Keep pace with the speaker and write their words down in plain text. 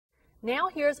Now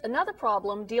here's another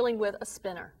problem dealing with a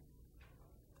spinner.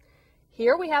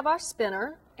 Here we have our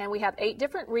spinner, and we have 8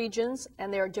 different regions,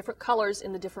 and there are different colors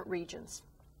in the different regions.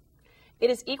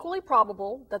 It is equally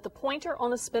probable that the pointer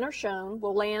on the spinner shown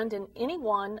will land in any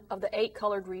one of the 8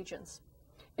 colored regions.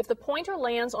 If the pointer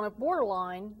lands on a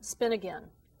borderline, spin again.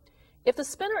 If the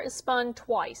spinner is spun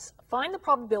twice, find the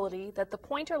probability that the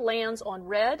pointer lands on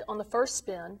red on the first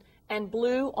spin and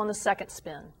blue on the second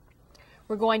spin.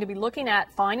 We're going to be looking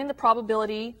at finding the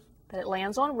probability that it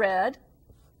lands on red,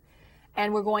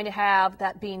 and we're going to have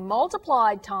that being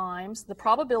multiplied times the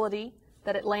probability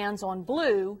that it lands on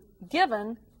blue,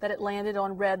 given that it landed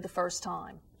on red the first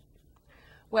time.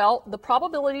 Well, the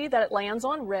probability that it lands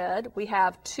on red, we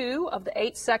have 2 of the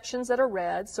 8 sections that are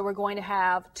red, so we're going to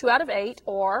have 2 out of 8,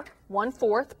 or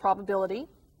 1/4 probability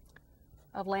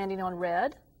of landing on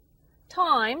red,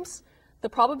 times the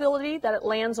probability that it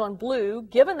lands on blue,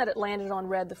 given that it landed on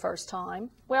red the first time.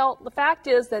 Well, the fact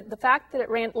is that the fact that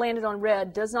it landed on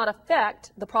red does not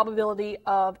affect the probability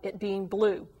of it being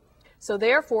blue. So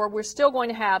therefore, we're still going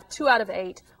to have 2 out of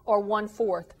 8, or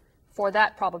 1/4, for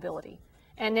that probability.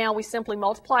 And now we simply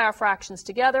multiply our fractions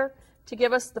together to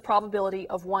give us the probability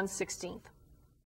of 1/16.